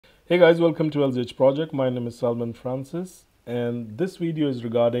Hey guys, welcome to LZH project. My name is Salman Francis and this video is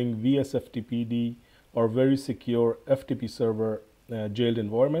regarding vsftpd or very secure FTP server jailed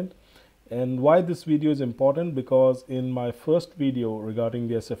environment. And why this video is important, because in my first video regarding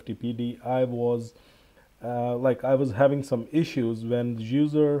vsftpd I was having some issues when the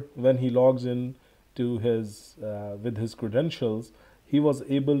user, when he logs in to his with his credentials, he was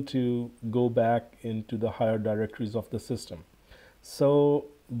able to go back into the higher directories of the system. So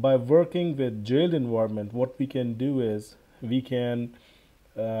by working with jailed environment, what we can do is we can,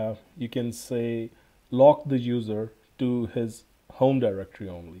 you can say, lock the user to his home directory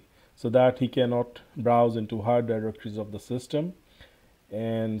only, so that he cannot browse into higher directories of the system,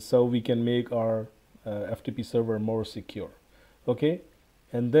 and so we can make our FTP server more secure. Okay,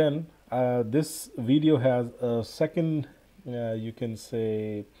 and then this video has a second, you can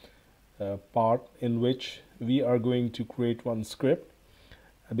say, part in which we are going to create one script,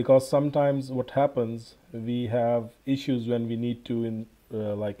 because sometimes what happens, we have issues when we need to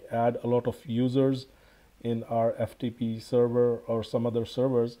add a lot of users in our FTP server or some other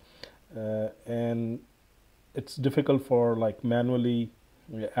servers, and it's difficult for manually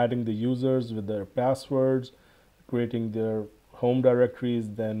adding the users with their passwords, creating their home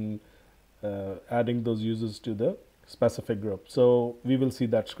directories, then adding those users to the specific group. So we will see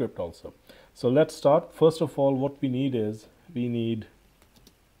that script also. So let's start. First of all, what we need is we need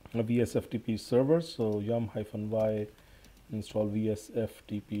a vsftp server. So yum-y install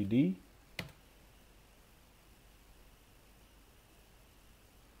vsftpd.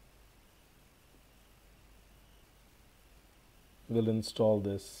 We'll install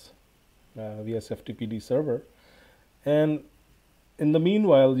this vsftpd server, and in the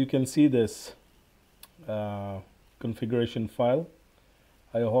meanwhile you can see this configuration file.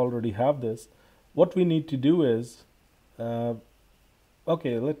 I already have this. What we need to do is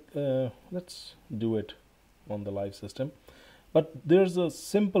okay, let's do it on the live system. But there's a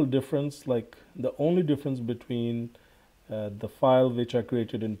simple difference, like the only difference between the file which I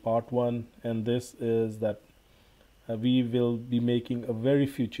created in part 1 and this is that we will be making a very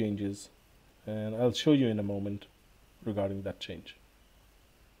few changes, and I'll show you in a moment regarding that change.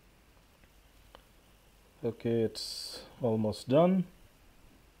 Okay, it's almost done.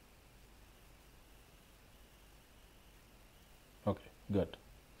 Okay, good.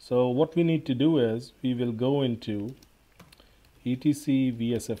 So what we need to do is we will go into etc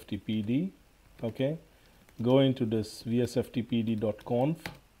vsftpd. Okay, go into this vsftpd.conf.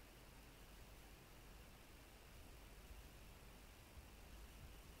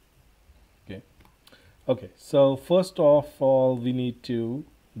 Okay, so first of all we need to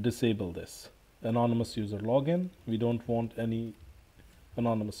disable this anonymous user login. We don't want any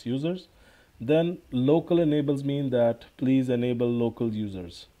anonymous users. Then local enables mean that please enable local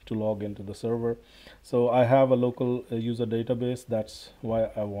users to log into the server. So I have a local user database, that's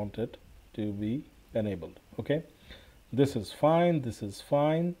why I want it to be enabled. Okay, this is fine, this is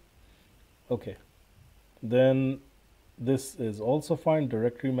fine. Okay, then this is also fine.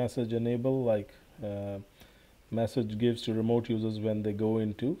 Directory message enable, like message gives to remote users when they go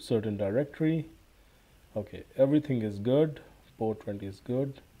into certain directory. Okay, everything is good. Port 20 is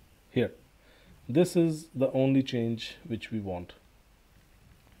good. Here, this is the only change which we want.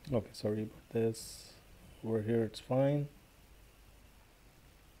 Okay, sorry about this. Over here it's fine.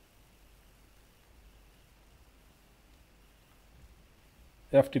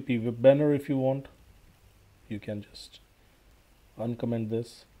 FTP web banner, if you want, you can just uncomment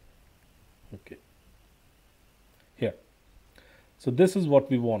this. Okay, here. So this is what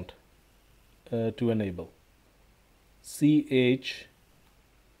we want to enable. CHROOT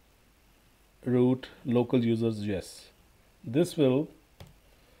local users, yes. This will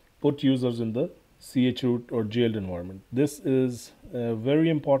put users in the CHROOT or jailed environment. This is very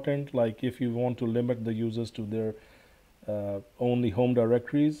important. Like if you want to limit the users to their only home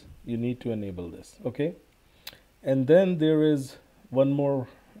directories, you need to enable this. Okay, and then there is one more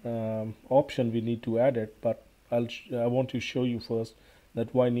option we need to add it, but I want to show you first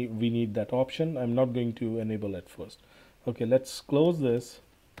that why we need that option. I'm not going to enable it first. Okay, let's close this.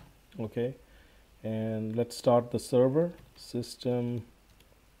 Okay, and let's start the server. System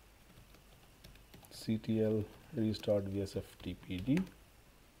ctl restart vsftpd.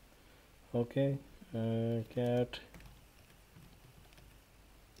 Okay, cat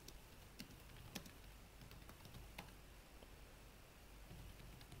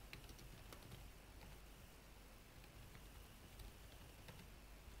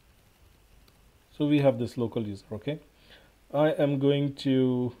so we have this local user. Okay, I am going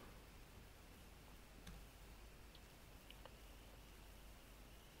to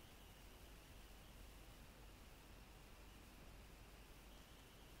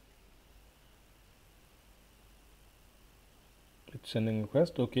sending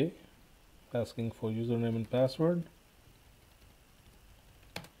request. Okay, asking for username and password.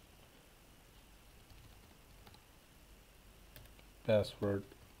 Password.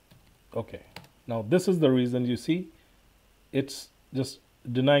 Okay, now this is the reason, you see it's just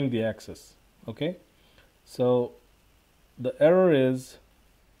denying the access. Okay, so the error is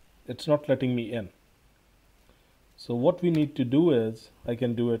it's not letting me in. So what we need to do is, I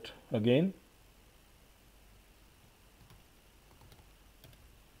can do it again.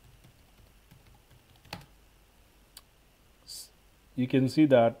 You can see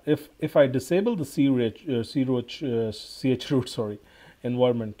that if I disable the CHROOT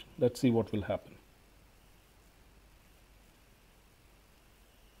environment, let's see what will happen.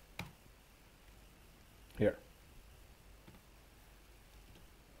 Here,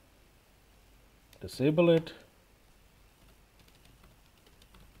 disable it,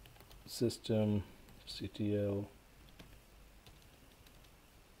 system ctl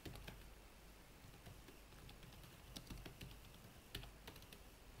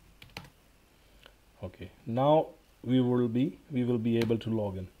okay. Now we will be able to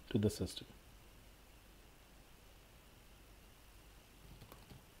log in to the system.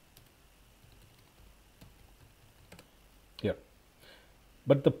 Here,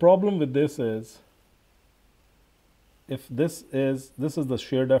 but the problem with this is, if this is the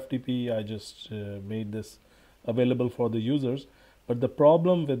shared FTP, I just made this available for the users. But the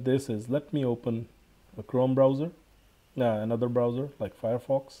problem with this is, let me open a Chrome browser, another browser like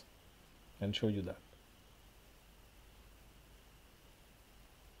Firefox, and show you that.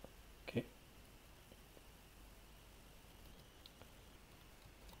 Okay.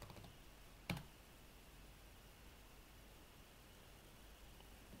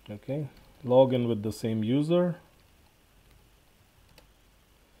 Okay, log in with the same user.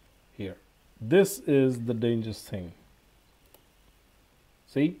 Here, this is the dangerous thing.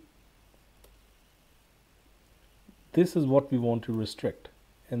 See, this is what we want to restrict,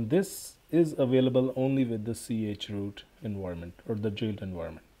 and this is available only with the CHROOT environment or the jailed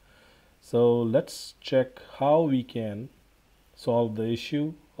environment. So let's check how we can solve the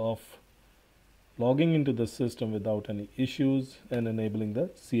issue of logging into the system without any issues and enabling the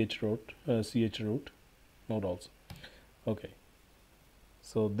CHROOT node also. Okay,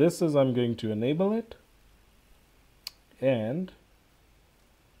 so this is, I'm going to enable it, and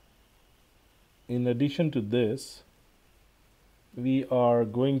in addition to this, we are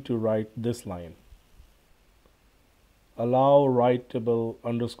going to write this line: allow writable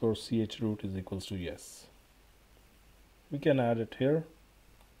underscore chroot is equals to yes. We can add it here.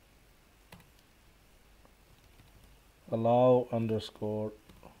 Allow underscore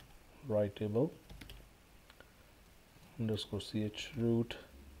writable underscore chroot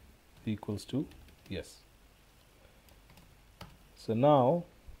equals to yes. So now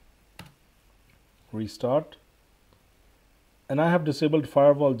restart, and I have disabled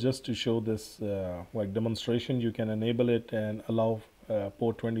firewall just to show this like demonstration. You can enable it and allow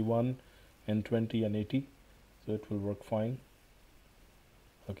port 21 and 20 and 80, so it will work fine.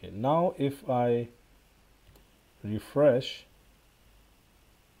 Okay, now if I refresh,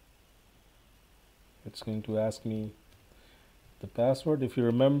 it's going to ask me the password. If you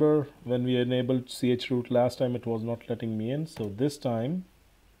remember, when we enabled chroot last time, it was not letting me in. So this time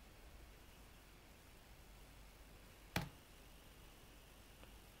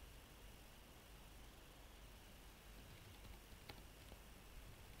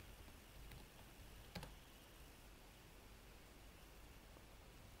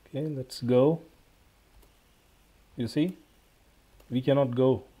okay, let's go. You see, we cannot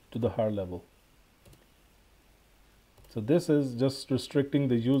go to the higher level. So this is just restricting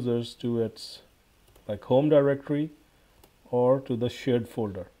the users to its like home directory or to the shared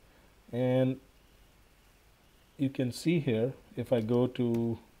folder. And you can see here, if I go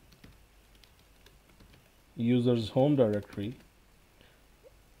to users home directory,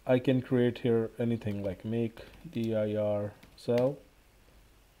 I can create here anything like make dir cell.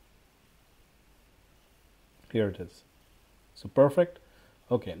 Here it is. So perfect.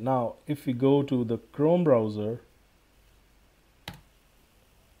 Okay, now if we go to the Chrome browser,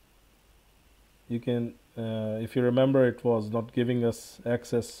 you can if you remember, it was not giving us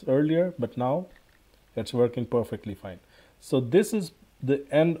access earlier, but now it's working perfectly fine. So this is the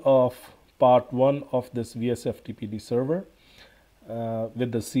end of part 1 of this vsftpd server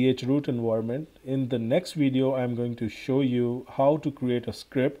with the CHROOT environment. In the next video, I'm going to show you how to create a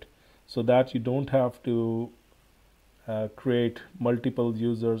script so that you don't have to create multiple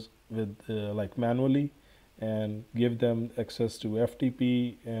users with like manually and give them access to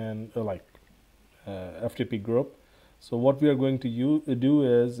FTP and FTP group. So what we are going to do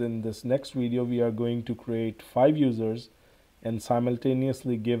is, in this next video, we are going to create 5 users and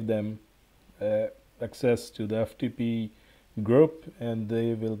simultaneously give them access to the FTP group, and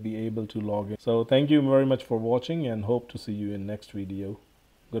they will be able to log in. So thank you very much for watching, and hope to see you in next video.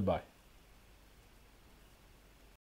 Goodbye.